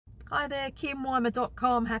Hi there,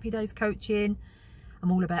 KimWymer.com, Happy Days Coaching. I'm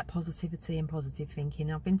all about positivity and positive thinking.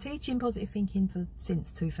 I've been teaching positive thinking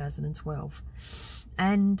since 2012.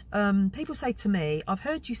 And people say to me, I've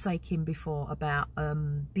heard you say, Kim, before about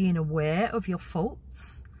being aware of your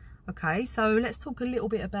faults. Okay, so let's talk a little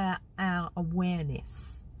bit about our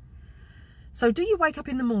awareness. So do you wake up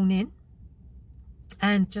in the morning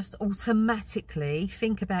and just automatically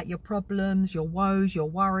think about your problems, your woes, your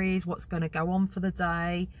worries, what's going to go on for the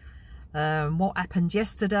day, what happened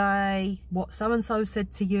yesterday, what so-and-so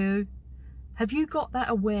said to you? Have you got that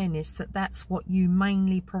awareness that that's what you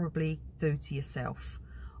mainly probably do to yourself?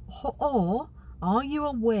 Or are you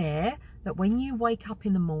aware that when you wake up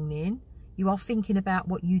in the morning, you are thinking about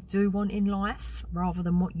what you do want in life rather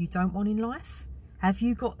than what you don't want in life? Have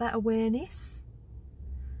you got that awareness?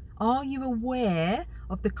 Are you aware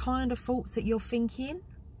of the kind of thoughts that you're thinking?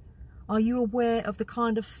 Are you aware of the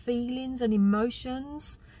kind of feelings and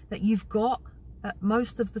emotions that you've got at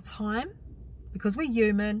most of the time? Because we're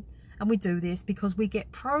human and we do this because we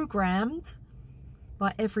get programmed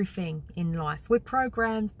by everything in life. We're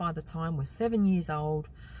programmed by the time we're 7 years old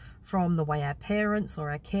from the way our parents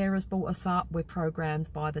or our carers brought us up. We're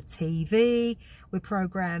programmed by the TV. We're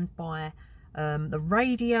programmed by the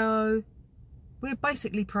radio. We're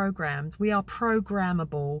basically programmed. We are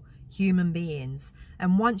programmable human beings.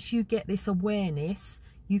 And once you get this awareness,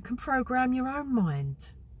 you can program your own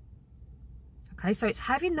mind. Okay, so it's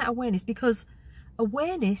having that awareness, because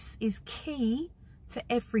awareness is key to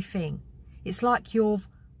everything. It's like you've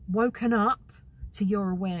woken up to your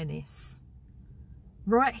awareness.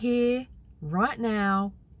 Right here, right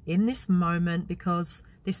now, in this moment, because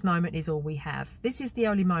this moment is all we have. This is the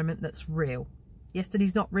only moment that's real.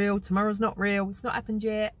 Yesterday's not real, tomorrow's not real, it's not happened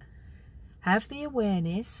yet. Have the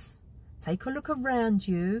awareness, take a look around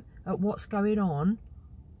you at what's going on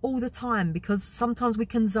all the time, because sometimes we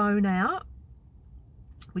can zone out.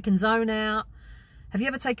 We can zone out. Have you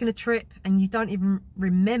ever taken a trip and you don't even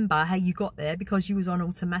remember how you got there because you was on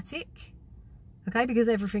automatic? Okay, because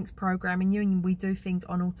everything's programming you and we do things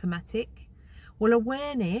on automatic. Well,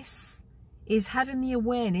 awareness is having the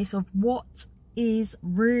awareness of what is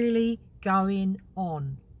really going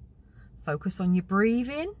on. Focus on your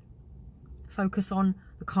breathing. Focus on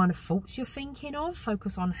the kind of thoughts you're thinking of.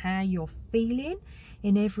 Focus on how you're feeling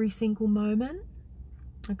in every single moment.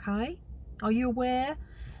 Okay? Are you aware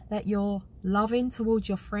that you're loving towards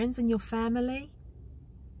your friends and your family?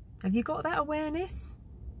 Have you got that awareness?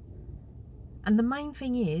 And the main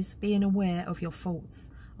thing is being aware of your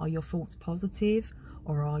thoughts. Are your thoughts positive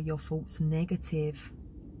or are your thoughts negative?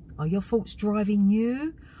 Are your thoughts driving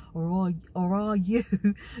you or are you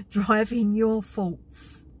driving your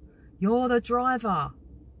thoughts? You're the driver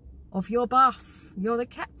of your bus. You're the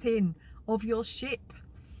captain of your ship.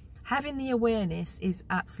 Having the awareness is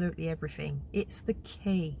absolutely everything. It's the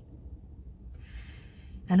key.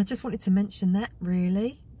 And I just wanted to mention that,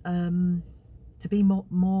 really, to be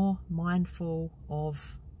more mindful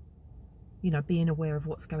of, you know, being aware of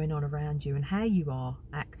what's going on around you and how you are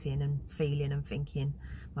acting and feeling and thinking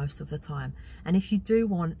most of the time. And if you do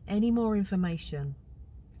want any more information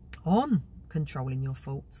on controlling your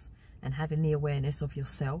thoughts and having the awareness of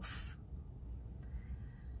yourself,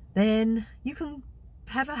 then you can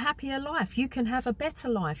have a happier life. You can have a better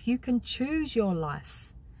life. You can choose your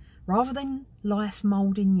life rather than life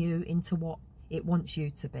molding you into what it wants you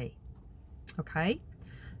to be. Okay,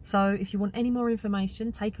 so if you want any more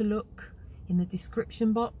information, take a look in the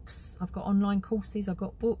description box. I've got online courses, I've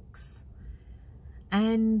got books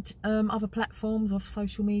and other platforms of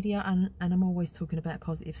social media, and I'm always talking about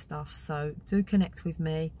positive stuff, so do connect with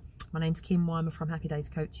me. My name's Kim Wymer from Happy Days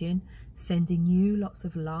Coaching, sending you lots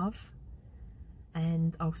of love,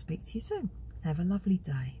 and I'll speak to you soon. Have a lovely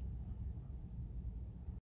day.